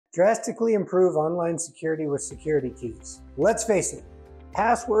Drastically improve online security with security keys. Let's face it,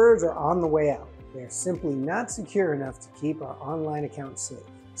 passwords are on the way out. They're simply not secure enough to keep our online accounts safe.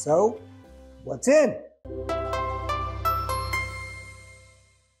 So, what's in?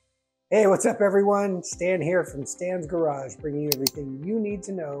 Hey, what's up everyone? Stan here from Stan's Garage, bringing you everything you need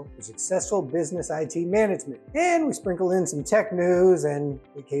to know for successful business IT management. And we sprinkle in some tech news and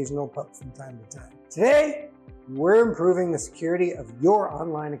the occasional pup from time to time. Today, we're improving the security of your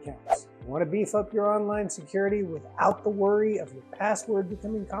online accounts. You want to beef up your online security without the worry of your password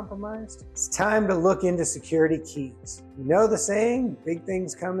becoming compromised? It's time to look into security keys. You know the saying, big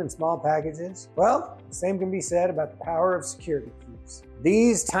things come in small packages? Well, the same can be said about the power of security keys.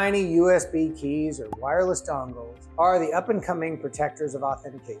 These tiny USB keys or wireless dongles are the up-and-coming protectors of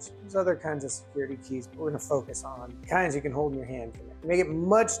authentication. There's other kinds of security keys, but we're going to focus on the kinds you can hold in your hand for now. Make it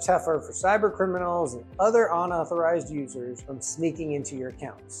much tougher for cyber criminals and other unauthorized users from sneaking into your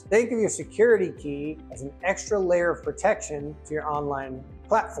accounts. Think of your security key as an extra layer of protection to your online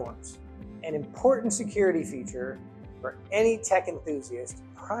platforms. An important security feature for any tech enthusiast,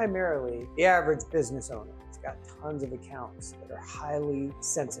 primarily the average business owner. Got tons of accounts that are highly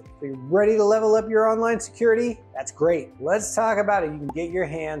sensitive. Are you ready to level up your online security? That's great. Let's talk about it. You can get your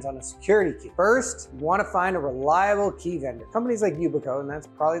hands on a security key. First, you want to find a reliable key vendor. Companies like Yubico, and that's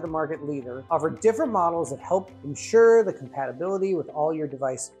probably the market leader, offer different models that help ensure the compatibility with all your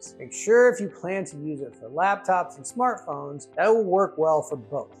devices. Make sure if you plan to use it for laptops and smartphones, that will work well for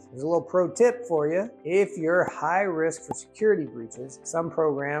both. There's a little pro tip for you. If you're high risk for security breaches, some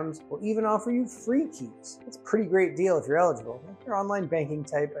programs will even offer you free keys. It's a pretty great deal if you're eligible. If you're online banking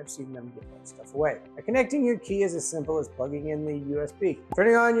type, I've seen them give that stuff away. Now, connecting your key is as simple as plugging in the USB.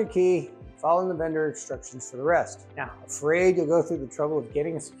 Turning on your key, following the vendor instructions for the rest. Now, afraid you'll go through the trouble of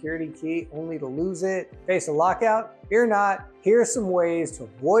getting a security key only to lose it, face a lockout? Fear not. Here are some ways to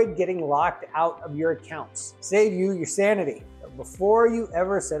avoid getting locked out of your accounts. Save you your sanity. Before you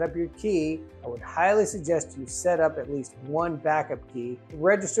ever set up your key, I would highly suggest you set up at least one backup key and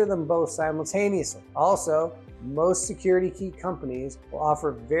register them both simultaneously. Also, most security key companies will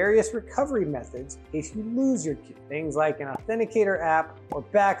offer various recovery methods in case you lose your key. Things like an authenticator app or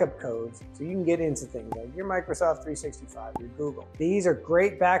backup codes, so you can get into things like your Microsoft 365 or your Google. These are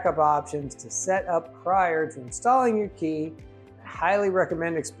great backup options to set up prior to installing your key. I highly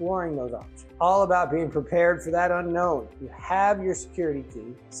recommend exploring those options. All about being prepared for that unknown. You have your security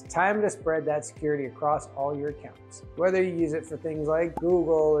key. It's time to spread that security across all your accounts. Whether you use it for things like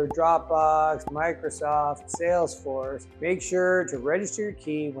Google or Dropbox, Microsoft, Salesforce, make sure to register your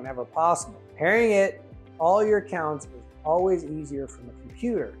key whenever possible. Pairing it, all your accounts is always easier from a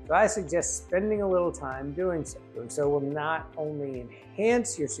computer. So I suggest spending a little time doing so. Doing so will not only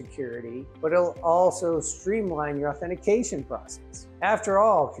enhance your security, but it'll also streamline your authentication process. After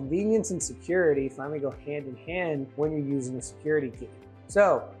all, convenience and security finally go hand in hand when you're using a security key.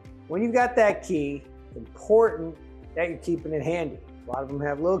 So when you've got that key, it's important that you're keeping it handy. A lot of them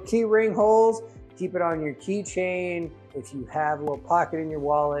have little key ring holes. Keep it on your keychain. If you have a little pocket in your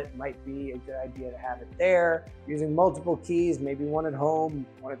wallet, it might be a good idea to have it there. Using multiple keys, maybe one at home,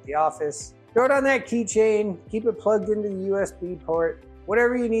 one at the office. Throw it on that keychain, keep it plugged into the USB port.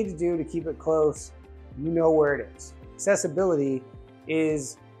 Whatever you need to do to keep it close, you know where it is. Accessibility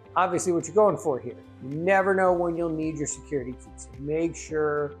is obviously what you're going for here. You never know when you'll need your security key, so make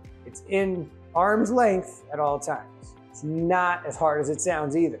sure it's in arm's length at all times. It's not as hard as it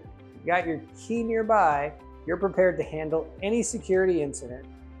sounds either. You got your key nearby, you're prepared to handle any security incident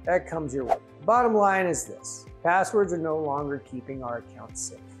that comes your way. The bottom line is this: passwords are no longer keeping our accounts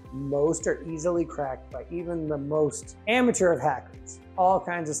safe. Most are easily cracked by even the most amateur of hackers. All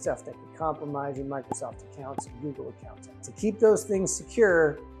kinds of stuff that can compromise your Microsoft accounts and Google accounts. To keep those things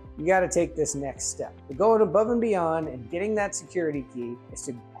secure, you got to take this next step. But going above and beyond and getting that security key is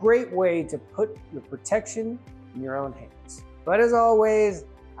a great way to put your protection in your own hands. But as always,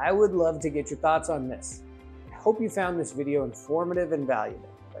 I would love to get your thoughts on this. I hope you found this video informative and valuable.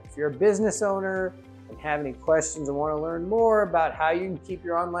 But if you're a business owner and have any questions or want to learn more about how you can keep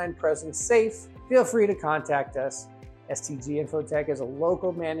your online presence safe, feel free to contact us. STG Infotech is a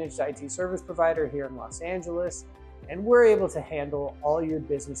local managed IT service provider here in Los Angeles, and we're able to handle all your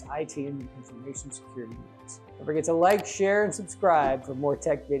business IT and information security needs. Don't forget to like, share, and subscribe for more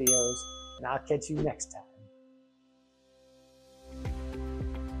tech videos, and I'll catch you next time.